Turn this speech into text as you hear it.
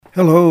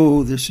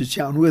Hello, this is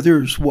John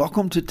Withers.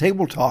 Welcome to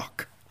Table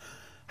Talk.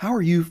 How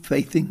are you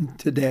faithing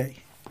today?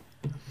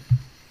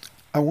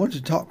 I want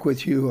to talk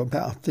with you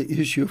about the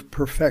issue of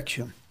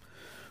perfection.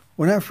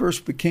 When I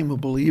first became a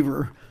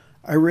believer,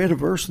 I read a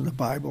verse in the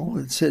Bible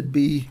that said,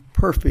 "Be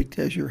perfect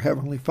as your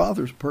heavenly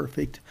Father's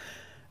perfect."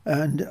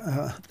 And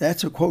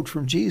that's a quote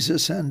from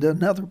Jesus. And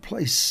another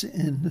place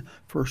in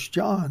 1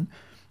 John,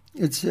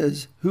 it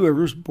says,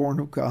 "Whoever is born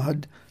of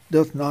God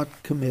doth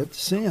not commit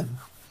sin."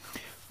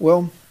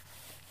 Well,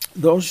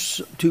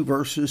 those two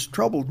verses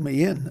troubled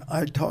me, and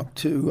I talked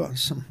to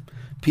some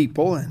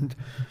people, and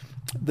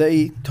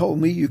they told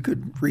me you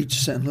could reach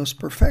sinless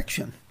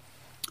perfection.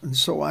 And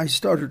so I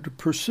started to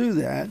pursue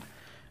that,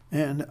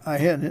 and I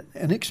had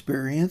an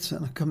experience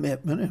and a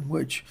commitment in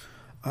which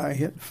I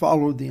had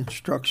followed the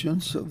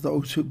instructions of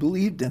those who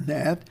believed in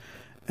that,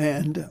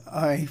 and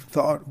I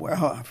thought,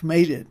 well, I've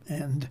made it,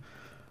 and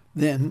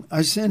then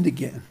I sinned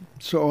again.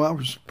 So I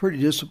was pretty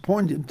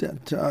disappointed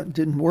that it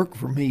didn't work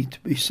for me to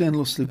be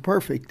sinlessly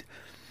perfect.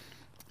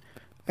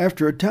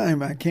 After a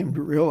time, I came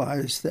to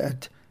realize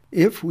that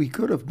if we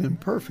could have been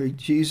perfect,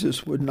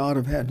 Jesus would not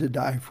have had to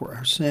die for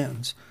our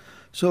sins.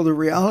 So the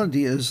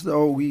reality is,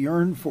 though we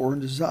yearn for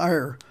and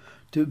desire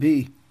to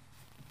be,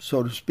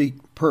 so to speak,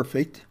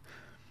 perfect,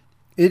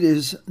 it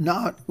is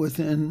not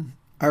within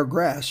our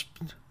grasp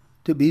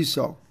to be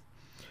so.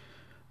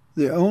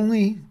 The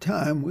only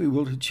time we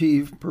will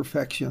achieve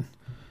perfection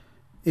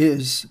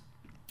is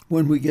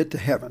when we get to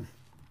heaven.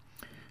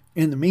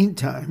 In the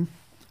meantime,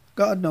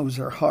 God knows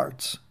our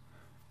hearts,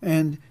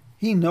 and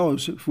He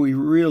knows if we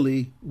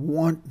really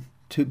want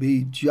to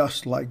be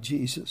just like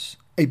Jesus,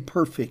 a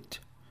perfect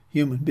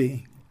human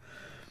being.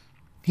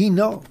 He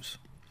knows.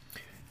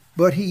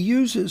 But He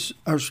uses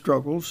our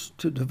struggles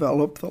to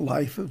develop the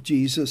life of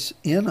Jesus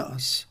in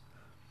us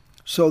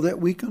so that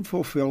we can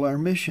fulfill our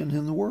mission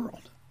in the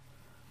world.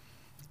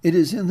 It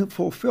is in the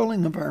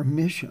fulfilling of our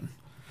mission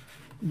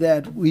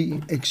that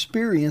we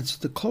experience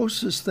the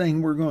closest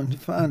thing we're going to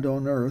find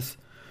on earth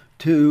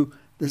to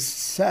the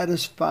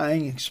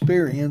satisfying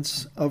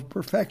experience of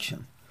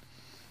perfection.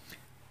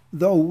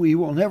 Though we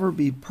will never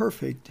be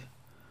perfect,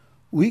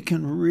 we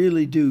can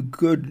really do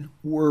good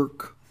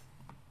work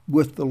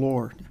with the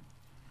Lord.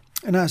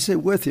 And I say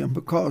with Him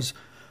because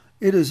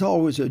it is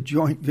always a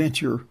joint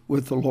venture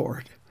with the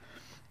Lord.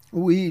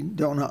 We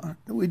do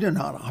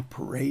not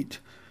operate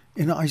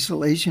in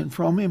isolation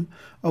from Him.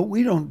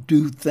 We don't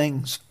do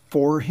things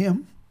for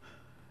Him.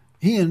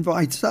 He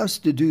invites us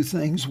to do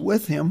things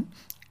with Him,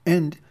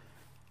 and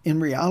in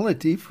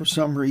reality, for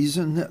some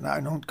reason that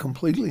I don't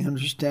completely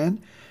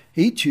understand,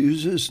 He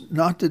chooses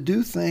not to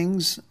do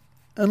things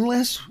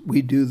unless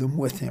we do them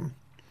with Him.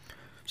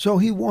 So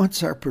He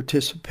wants our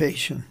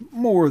participation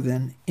more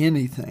than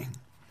anything.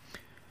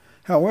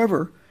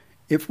 However,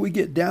 if we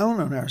get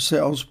down on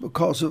ourselves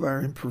because of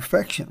our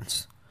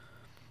imperfections,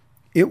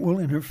 it will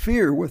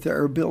interfere with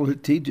our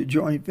ability to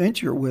joint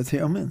venture with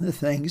Him in the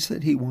things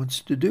that He wants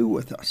to do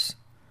with us.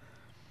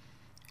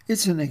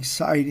 It's an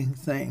exciting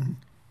thing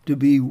to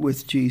be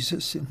with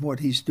Jesus in what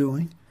He's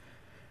doing.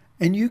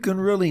 And you can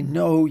really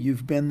know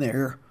you've been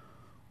there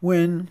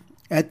when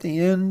at the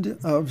end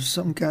of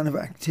some kind of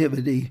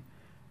activity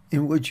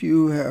in which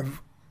you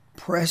have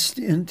pressed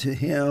into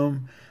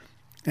Him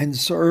and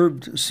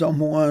served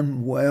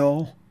someone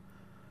well,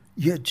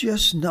 you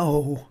just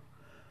know,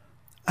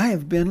 I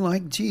have been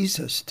like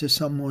Jesus to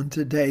someone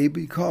today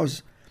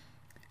because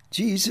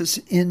Jesus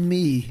in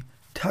me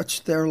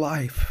touched their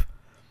life.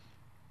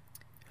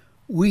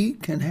 We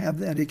can have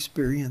that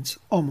experience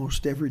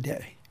almost every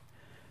day.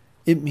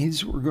 It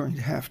means we're going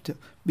to have to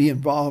be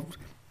involved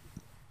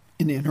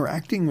in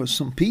interacting with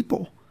some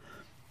people,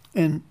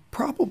 and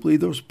probably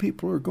those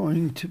people are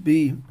going to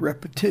be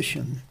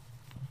repetitious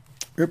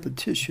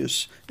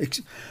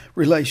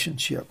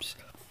relationships.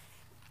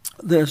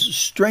 The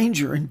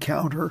stranger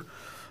encounter,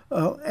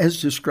 as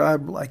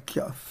described like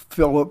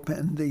Philip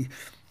and the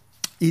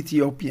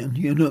Ethiopian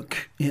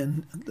eunuch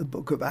in the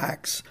book of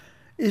Acts,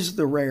 is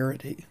the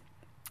rarity.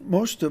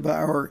 Most of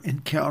our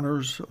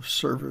encounters of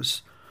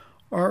service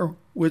are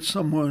with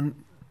someone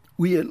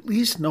we at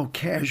least know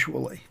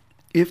casually,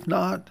 if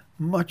not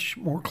much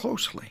more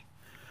closely.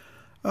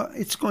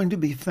 It's going to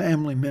be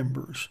family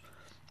members,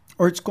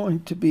 or it's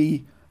going to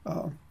be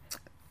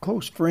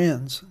close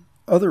friends,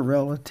 other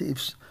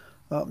relatives.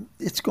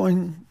 It's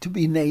going to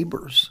be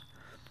neighbors,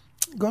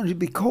 going to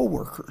be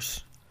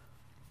co-workers.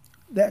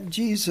 That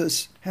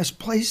Jesus has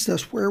placed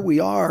us where we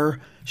are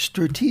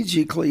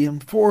strategically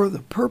and for the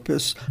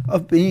purpose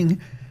of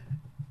being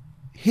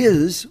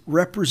His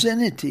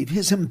representative,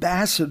 His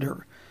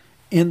ambassador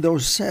in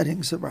those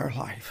settings of our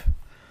life,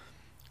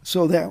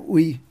 so that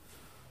we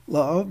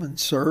love and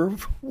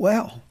serve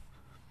well.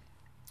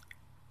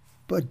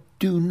 But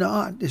do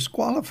not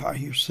disqualify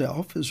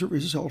yourself as a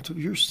result of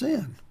your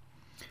sin.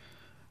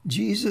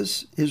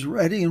 Jesus is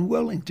ready and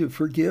willing to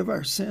forgive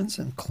our sins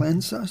and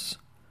cleanse us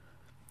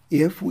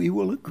if we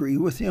will agree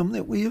with Him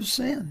that we have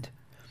sinned,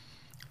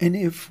 and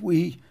if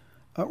we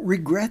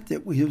regret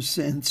that we have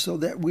sinned so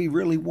that we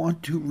really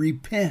want to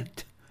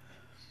repent.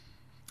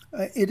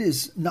 It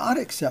is not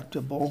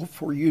acceptable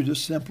for you to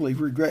simply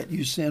regret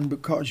you sinned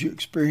because you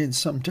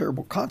experienced some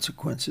terrible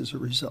consequence as a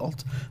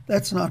result.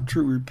 That's not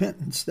true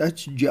repentance.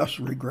 That's just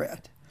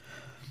regret.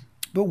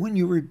 But when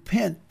you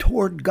repent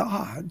toward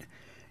God,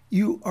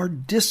 you are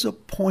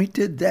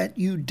disappointed that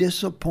you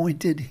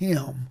disappointed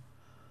Him.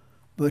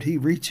 But He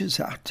reaches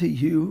out to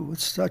you with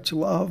such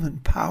love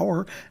and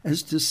power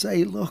as to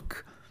say,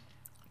 look,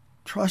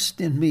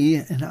 trust in me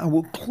and I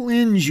will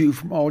cleanse you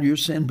from all your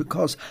sin,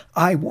 because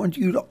I want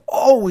you to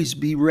always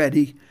be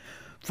ready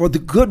for the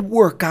good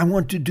work I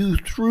want to do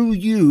through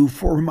you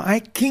for my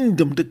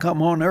kingdom to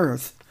come on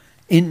earth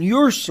in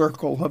your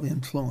circle of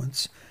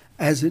influence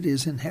as it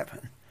is in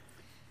heaven.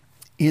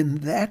 In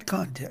that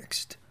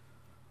context,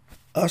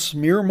 us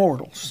mere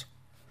mortals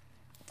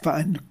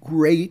find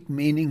great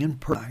meaning in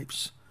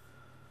lives.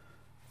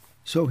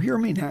 So hear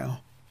me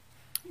now,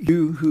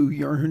 you who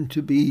yearn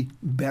to be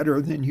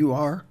better than you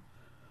are.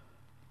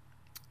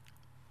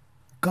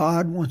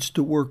 God wants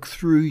to work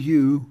through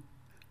you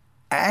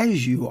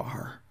as you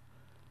are,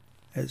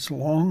 as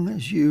long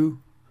as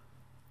you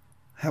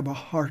have a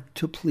heart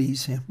to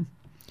please Him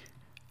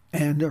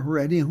and are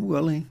ready and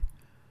willing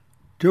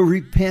to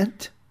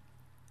repent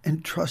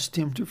and trust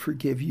Him to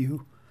forgive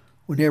you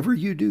whenever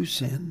you do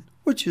sin,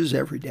 which is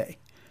every day.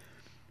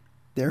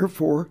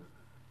 Therefore,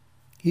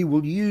 He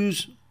will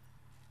use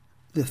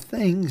the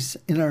things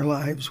in our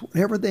lives,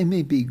 whatever they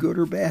may be, good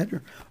or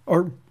bad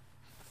or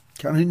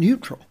kind of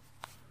neutral,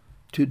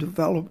 to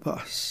develop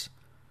us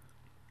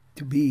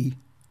to be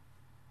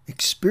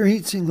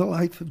experiencing the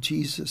life of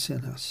Jesus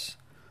in us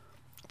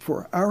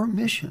for our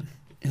mission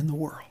in the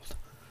world.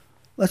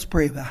 Let's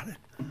pray about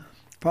it.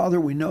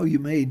 Father, we know you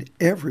made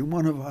every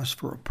one of us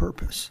for a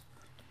purpose.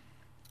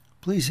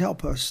 Please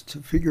help us to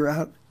figure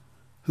out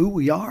who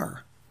we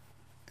are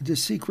and to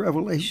seek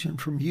revelation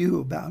from you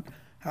about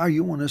how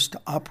you want us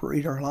to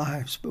operate our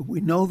lives. But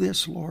we know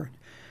this, Lord.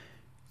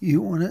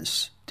 You want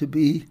us to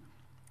be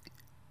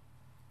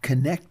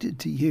connected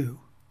to you,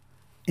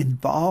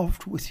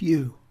 involved with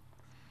you.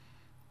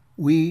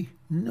 We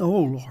know,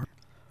 Lord,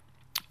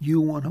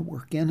 you want to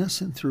work in us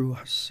and through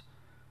us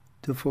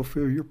to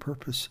fulfill your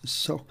purposes.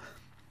 So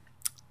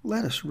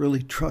let us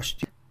really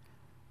trust you.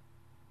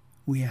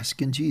 We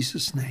ask in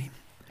Jesus' name.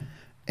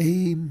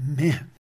 Amen.